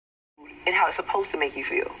and how it's supposed to make you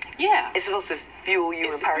feel. Yeah. It's supposed to fuel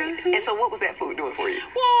you and power you. And so what was that food doing for you?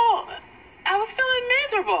 Well, I was feeling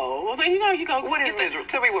miserable. Well, then, you go. What is miserable?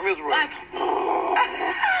 Tell me what miserable is. Like,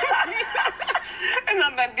 and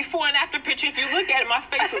I'm like, before and after picture, if you look at it, my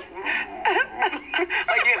face was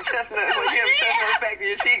like you have chestnuts, back to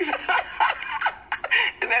your cheeks.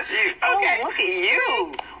 And that's you. Okay. Oh, look at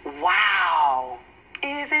you. Wow.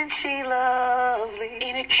 Isn't she lovely?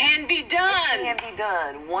 And it can be done. It can be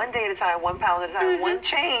done. One day at a time, 1 pound at a time, one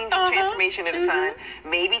change, transformation at a time.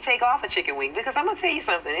 Maybe take off a chicken wing. Because I'm going to tell you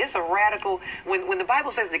something. It's a radical... When the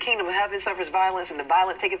Bible says the kingdom of heaven suffers violence and the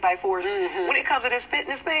violent take it by force, when it comes to this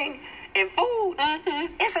fitness thing and food,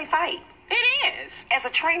 it's a fight. It is. As a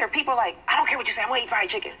trainer, people are like, I don't care what you say, I'm going to eat fried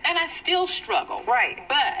chicken. And I still struggle. Right.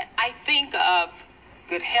 But I think of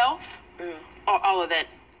good health or all of that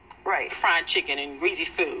fried chicken and greasy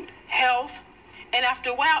food. Health. And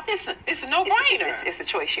after a while, it's a no-brainer. It's a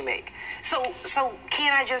choice you make. So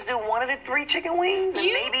can I just do one of the 3 chicken wings and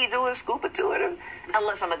maybe do a scoop or 2 of them?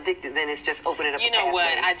 Unless I'm addicted, then it's just opening up a pathway. You know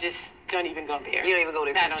what? I just don't even go there. You don't even go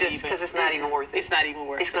there because it's not even worth it. It's not even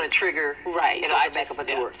worth it. It's going to trigger and open back up a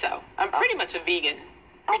door. So I'm pretty much a vegan.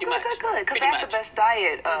 Pretty much. Good. Because that's the best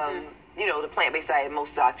diet. The plant-based diet,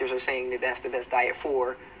 most doctors are saying that that's the best diet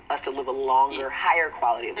for us to live a longer, higher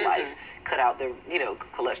quality of life, cut out the,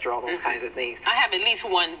 cholesterol, those kinds of things. I have at least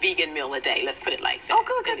 1 vegan meal a day. Let's put it like that. Oh,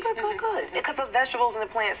 good. Because the vegetables and the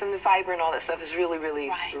plants and the fiber and all that stuff is really,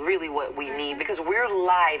 really, really what we need because we're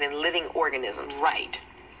live and living organisms. Right.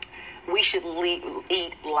 We should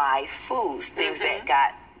eat live foods, things that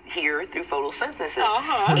got here through photosynthesis.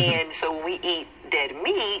 And so when we eat dead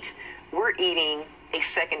meat, we're eating a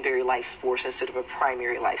secondary life source instead of a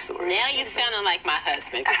primary life source. Now you're sounding like my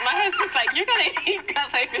husband. Because my husband's like, you're going to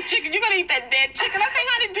eat this chicken. You're going to eat that dead chicken. I say,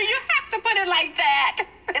 honey, do you have to put it like that?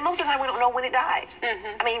 And most of the time we don't know when it died.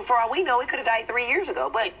 I mean, for all we know, it could have died 3 years ago.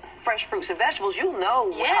 But fresh fruits and vegetables, you'll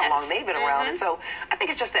know how long they've been around. And so I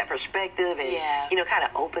think it's just that perspective and, kind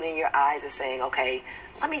of opening your eyes and saying, okay,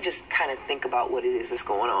 let me just kind of think about what it is that's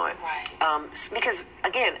going on. Right. Because,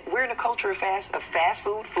 again, we're in a culture of fast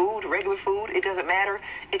food, regular food. It doesn't matter.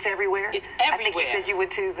 It's everywhere. It's everywhere. I think you said you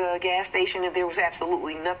went to the gas station and there was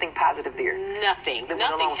absolutely nothing positive there. Nothing. That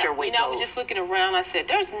went along with your weight I was just looking around. I said,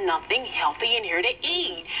 there's nothing healthy in here to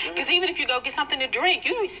eat. Because even if you go get something to drink,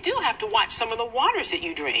 you still have to watch some of the waters that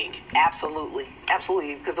you drink. Absolutely.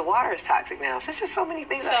 Because the water is toxic now. So it's just so many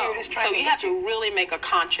things out here that's trying to you have to really make a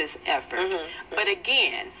conscious effort. But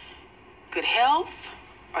again, good health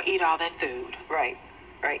or eat all that food. Right.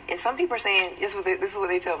 And some people are saying, this is what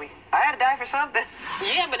they tell me. I had to die for something.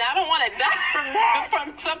 Yeah, but I don't want to die from that.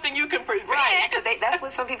 From something you can prevent. Right. That's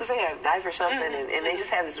what some people say. I die for something. And they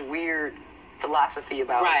just have this weird philosophy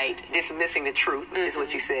about dismissing the truth, is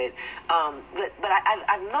what you said. But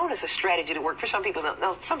I've noticed a strategy to work for some people.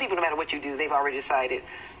 Some people, no matter what you do, they've already decided,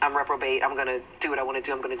 I'm reprobate, I'm going to do what I want to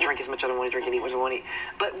do, I'm going to drink as much as I want to drink and eat what I want to eat.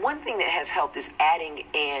 But one thing that has helped is adding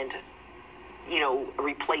and,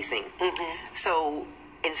 replacing. So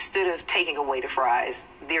instead of taking away the fries,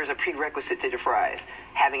 there's a prerequisite to the fries.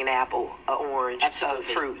 Having an apple, an orange, a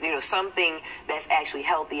fruit, something that's actually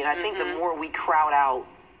healthy. And I think the more we crowd out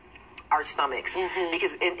our stomachs,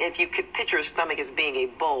 because if you could picture a stomach as being a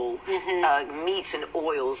bowl, meats and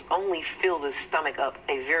oils only fill the stomach up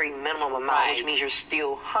a very minimum amount, which means you're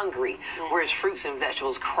still hungry, whereas fruits and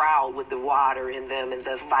vegetables crowd with the water in them and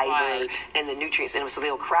the fiber and the nutrients in them, so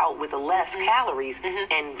they'll crowd with the less calories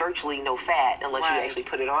and virtually no fat unless you actually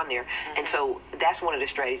put it on there. And so that's one of the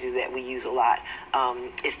strategies that we use a lot,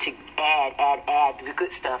 is to add the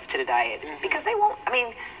good stuff to the diet, because they won't,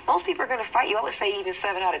 most people are going to fight you. I would say even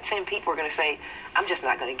 7 out of 10 people are going to say, I'm just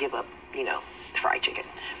not going to give up, fried chicken.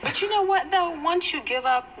 But you know what, though? Once you give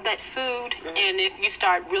up that food, and if you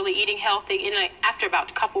start really eating healthy, after about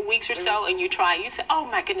a couple weeks or so, and you try, you say, oh,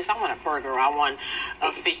 my goodness, I want a burger, I want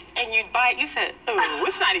a fish. And you buy it, you say, oh,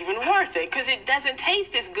 it's not even worth it, because it doesn't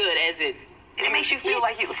taste as good as it. And it makes you feel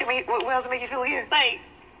like what else does it make you feel again? Like,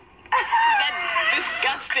 that's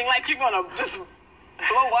disgusting, like you're going to just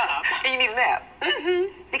blow up. And you need a nap.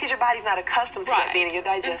 Because your body's not accustomed to that being in your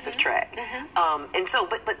digestive tract. And so,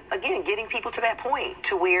 but again, getting people to that point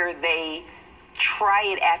to where they try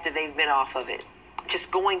it after they've been off of it. Just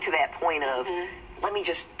going to that point of, let me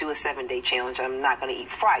just do a 7-day challenge. I'm not going to eat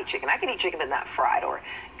fried chicken. I can eat chicken, but not fried. Or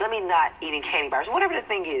let me not eating candy bars. Whatever the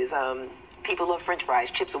thing is. People love French fries,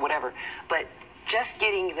 chips, or whatever. But just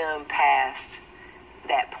getting them past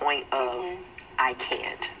that point of, I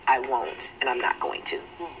can't, I won't, and I'm not going to,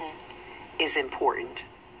 is important.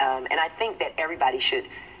 And I think that everybody should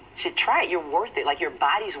should try it. You're worth it. Like, your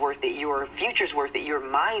body's worth it. Your future's worth it. Your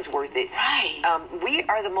mind's worth it. Right. We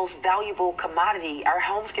are the most valuable commodity. Our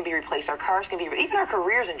homes can be replaced. Our cars can be replaced. Even our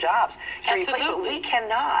careers and jobs can be replaced. But we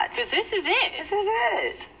cannot. Because this is it. This is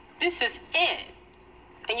it. This is it.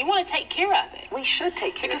 And you want to take care of it. We should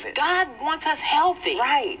take care of it. Because God wants us healthy.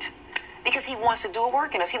 Right. Because he wants to do a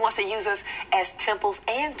work in us. He wants to use us as temples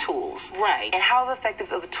and tools. Right. And how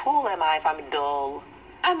effective of a tool am I if I'm dull?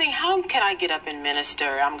 I mean, how can I get up and minister?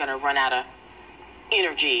 I'm going to run out of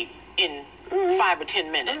energy in 5 or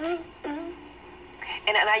 10 minutes.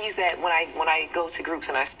 And I use that when I go to groups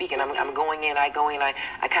and I speak, and I'm going in, I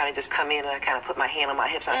kind of just come in and I kind of put my hand on my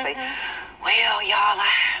hips and I say, well, y'all,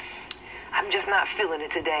 I'm just not feeling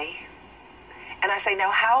it today. And I say,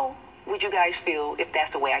 now, how would you guys feel if that's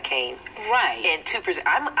the way I came? Right. And to present,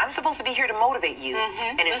 I'm supposed to be here to motivate you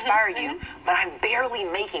and inspire you, but I'm barely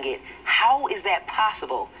making it. How is that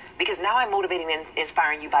possible? Because now I'm motivating and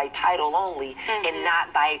inspiring you by title only and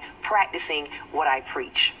not by practicing what I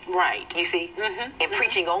preach. Right. You see? And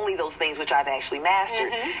preaching only those things which I've actually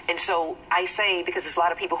mastered. And so I say, because there's a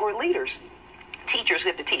lot of people who are leaders, teachers who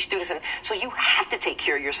have to teach students, and so you have to take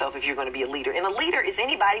care of yourself if you're going to be a leader. And a leader is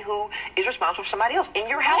anybody who is responsible for somebody else. In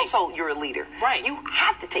your household, you're a leader. Right. You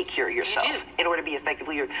have to take care of yourself in order to be an effective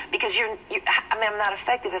leader. Because I'm not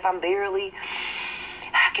effective if I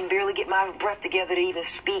can barely get my breath together to even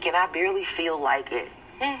speak, and I barely feel like it.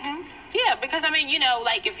 Yeah, because, I mean,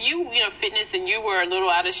 like if you, fitness and you were a little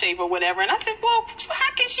out of shape or whatever, and I said, well,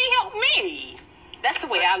 how can she help me? That's the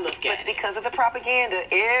way I look at it. But because of the propaganda,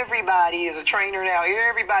 everybody is a trainer now.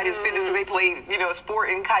 Everybody is fitness because they played, sport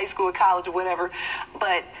in high school, college, or whatever.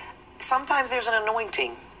 But sometimes there's an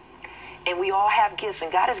anointing. And we all have gifts.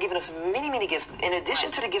 And God has given us many, many gifts. In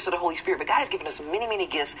addition to the gifts of the Holy Spirit, but God has given us many, many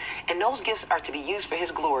gifts. And those gifts are to be used for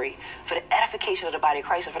his glory, for the edification of the body of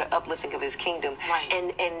Christ, and for the uplifting of his kingdom.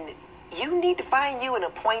 Right. And you need to find you an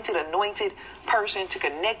appointed, anointed person to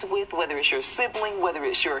connect with, whether it's your sibling, whether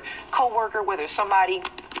it's your coworker, whether it's somebody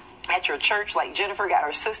at your church, like Jennifer got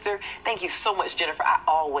her sister. Thank you so much, Jennifer. I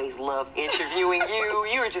always love interviewing you.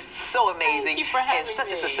 You are just so amazing. Thank you for having and such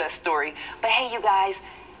me. a success story. But hey, you guys,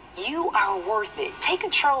 you are worth it. Take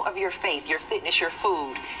control of your faith, your fitness, your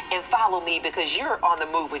food, and follow me because you're on the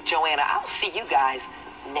move with JoAnna. I'll see you guys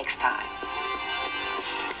next time.